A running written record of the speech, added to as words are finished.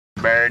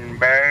Burn,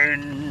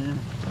 burn.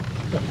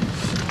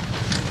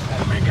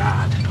 Oh my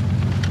god.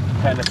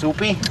 Kind of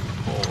soupy.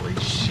 Holy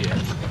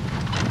shit.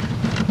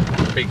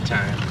 Big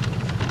time.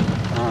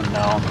 Oh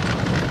no.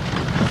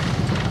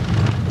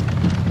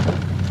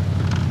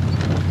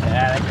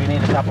 Yeah, I think we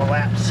need a couple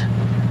laps.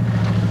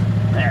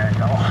 There we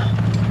go.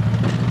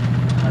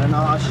 I don't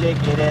know how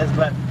shaky it is,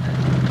 but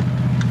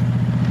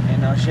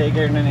ain't no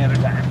shakier than any other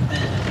time.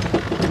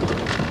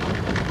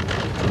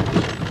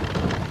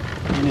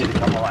 You need a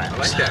couple laps. I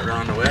like that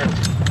round the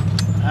wedge.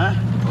 Huh?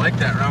 I like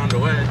that round the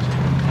wedge.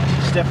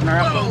 Stiffen her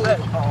up a little bit.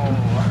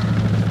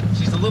 Oh.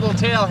 She's a little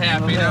tail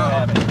happy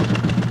now.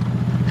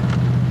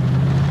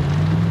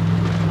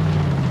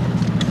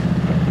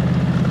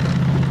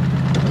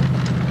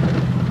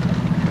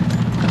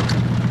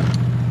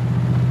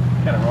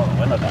 Gotta roll the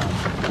window down.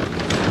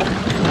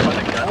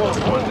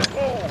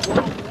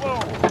 Whoa.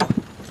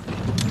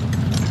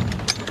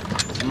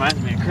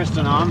 Reminds me of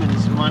Kristen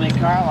Almond's Monte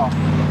Carlo.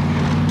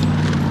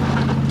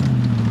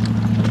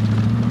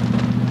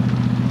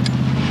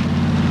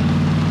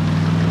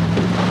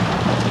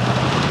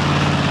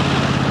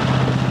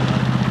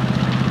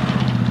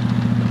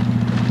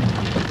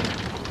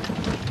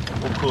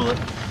 We'll cool it.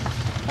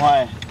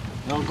 Why?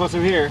 Don't go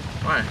through here.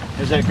 Why?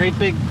 There's that great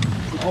big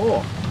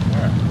hole.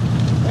 Where?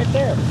 Right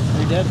there.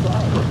 Three dead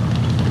flowers.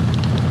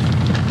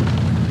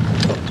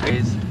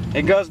 Trees.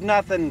 It goes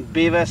nothing,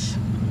 Beavis.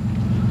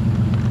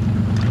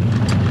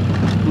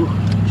 Ooh,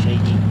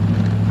 shaky.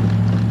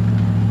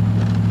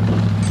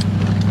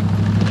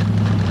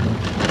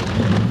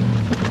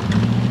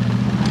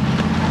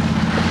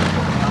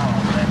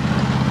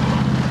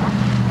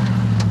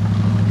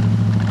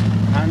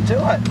 Onto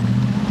it.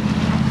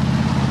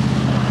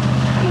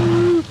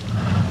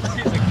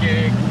 He's a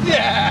king.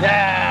 Yeah!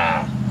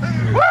 Yeah!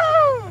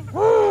 Woo!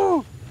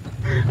 Woo!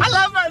 I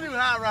love my new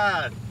hot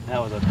rod.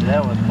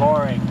 That was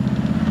boring.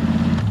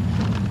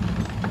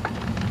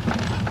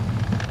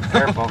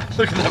 Careful.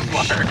 Look at the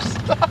marks.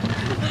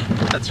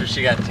 That's where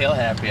she got tail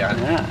happy on.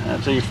 Yeah,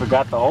 that's where you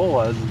forgot the hole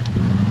was.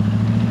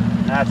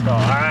 Let's go.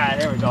 Alright,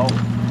 here we go.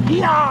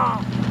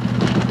 Yeah!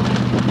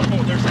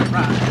 Oh, there's that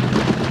rod.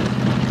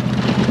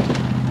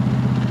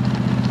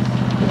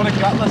 What a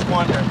gutless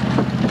wonder.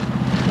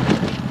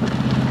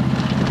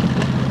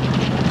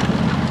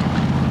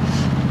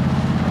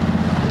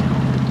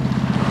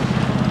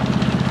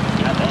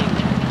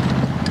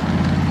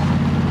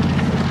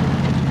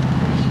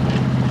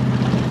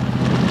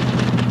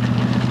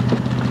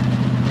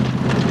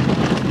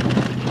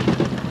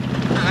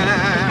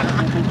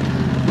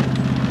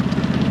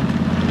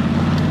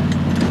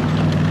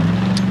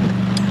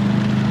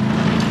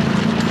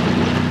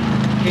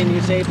 Can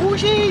you say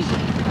bushies?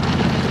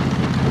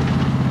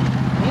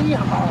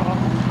 Yeah.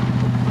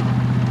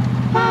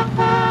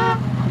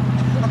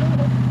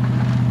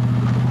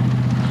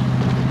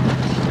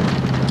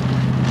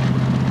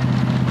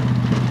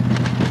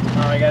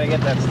 Oh, I gotta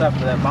get that stuff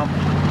to that bump.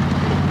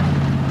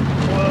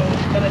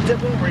 Whoa, gonna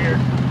tip over here.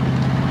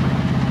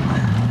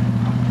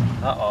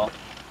 Uh-oh.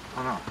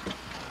 Oh no.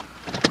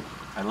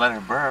 I let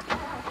her burp.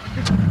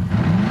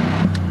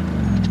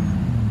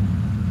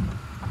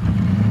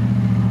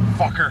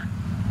 Fucker.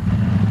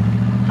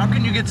 How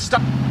can you get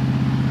stuck?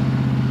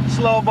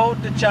 Slow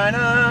boat to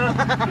China.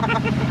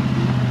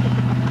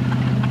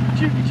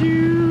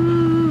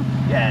 Choo-choo.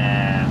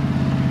 Yeah.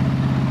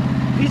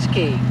 Piece of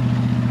cake.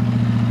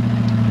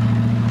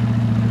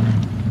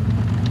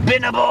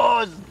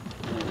 Binnabos.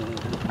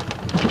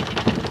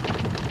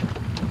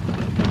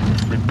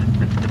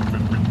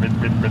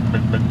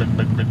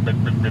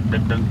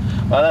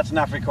 Well, that's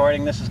enough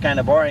recording. This is kind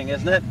of boring,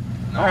 isn't it?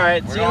 No, all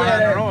right, we're see you going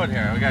later. on the road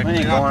here. We got We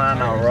ain't going on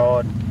the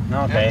road.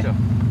 Okay.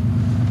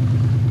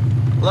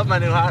 Love my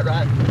new hot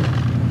rod.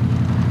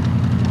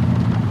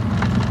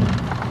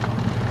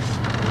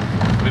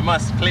 We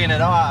must clean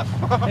it off.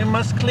 We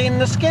must clean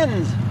the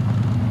skins.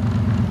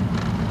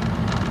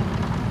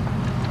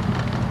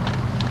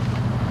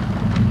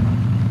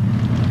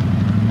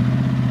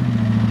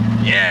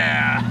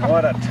 Yeah.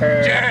 What a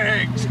turd.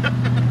 Jigs. Come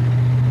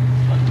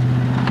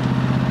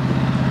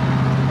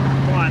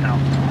on now.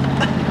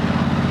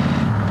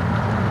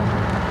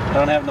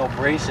 Don't have no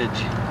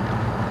braceage.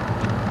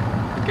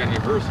 Got any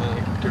verse I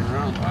can turn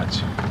around.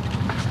 Watch.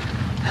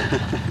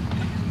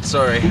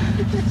 Sorry.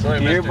 Sorry,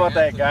 You hear about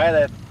that guy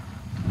that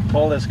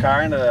pulled his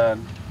car into the...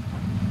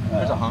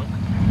 There's a hunk.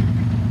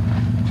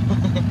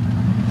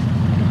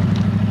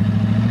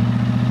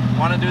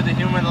 Want to do the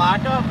human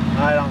lockup?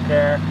 I don't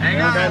care. Hang I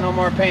don't got on. no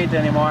more paint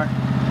anymore.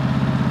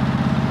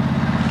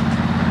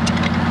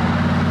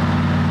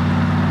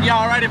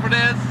 Y'all ready for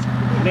this?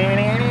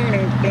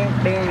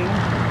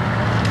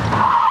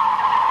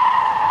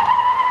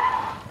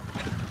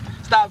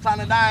 Stops on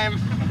a dime.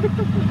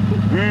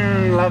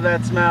 Love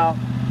that smell.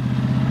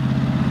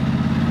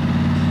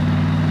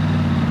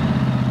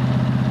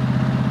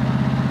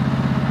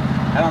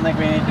 I don't think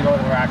we need to go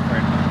to Rockford.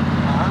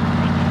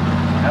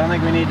 I don't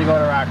think we need to go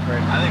to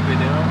Rockford. I think we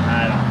do.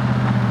 I don't.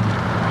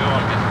 We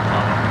won't get in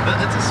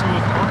trouble. It's a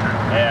smooth corner.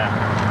 Yeah.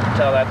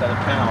 Tell that to the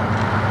panel.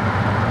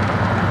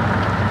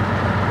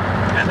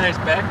 A nice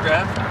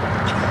backdraft.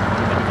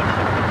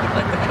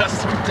 Like the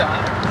custom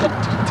top.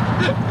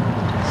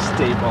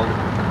 Stapled.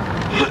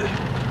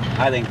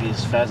 I think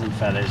these pheasant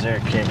feathers are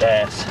kick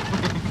ass.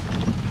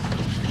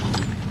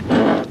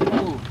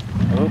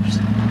 Oops.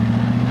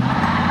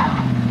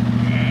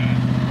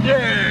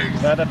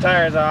 Yes. Got the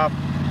tires off.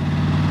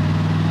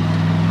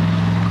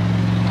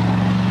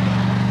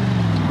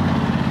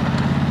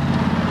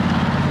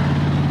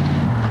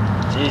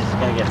 Jeez, he's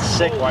gonna get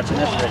sick watching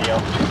this video.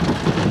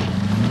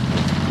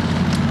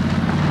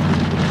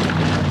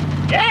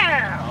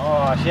 Yeah!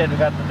 Oh shit, we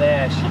got the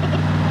dash.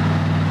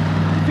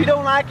 If you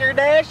don't like your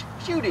dash,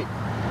 shoot it.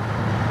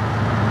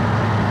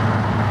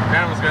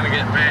 Grandma's gonna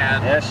get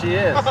mad. Yes, she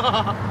is.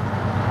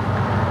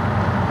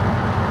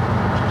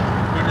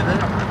 Who did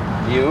that?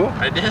 You?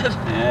 I did?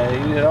 Yeah,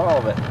 you did all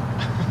of it.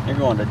 You're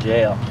going to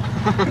jail.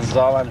 This is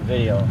all on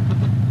video.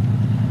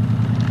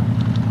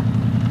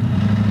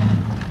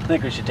 I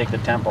think we should take the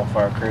temple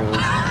for our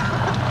cruise.